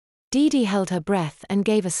Dee Dee held her breath and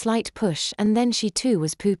gave a slight push, and then she too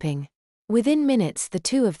was pooping. Within minutes the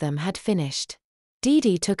two of them had finished. Dee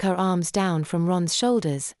Dee took her arms down from Ron's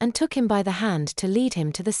shoulders and took him by the hand to lead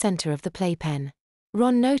him to the center of the playpen.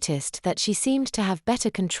 Ron noticed that she seemed to have better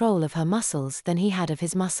control of her muscles than he had of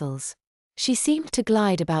his muscles. She seemed to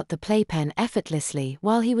glide about the playpen effortlessly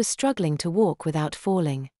while he was struggling to walk without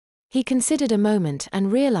falling. He considered a moment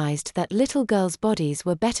and realized that little girls' bodies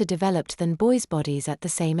were better developed than boys' bodies at the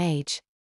same age.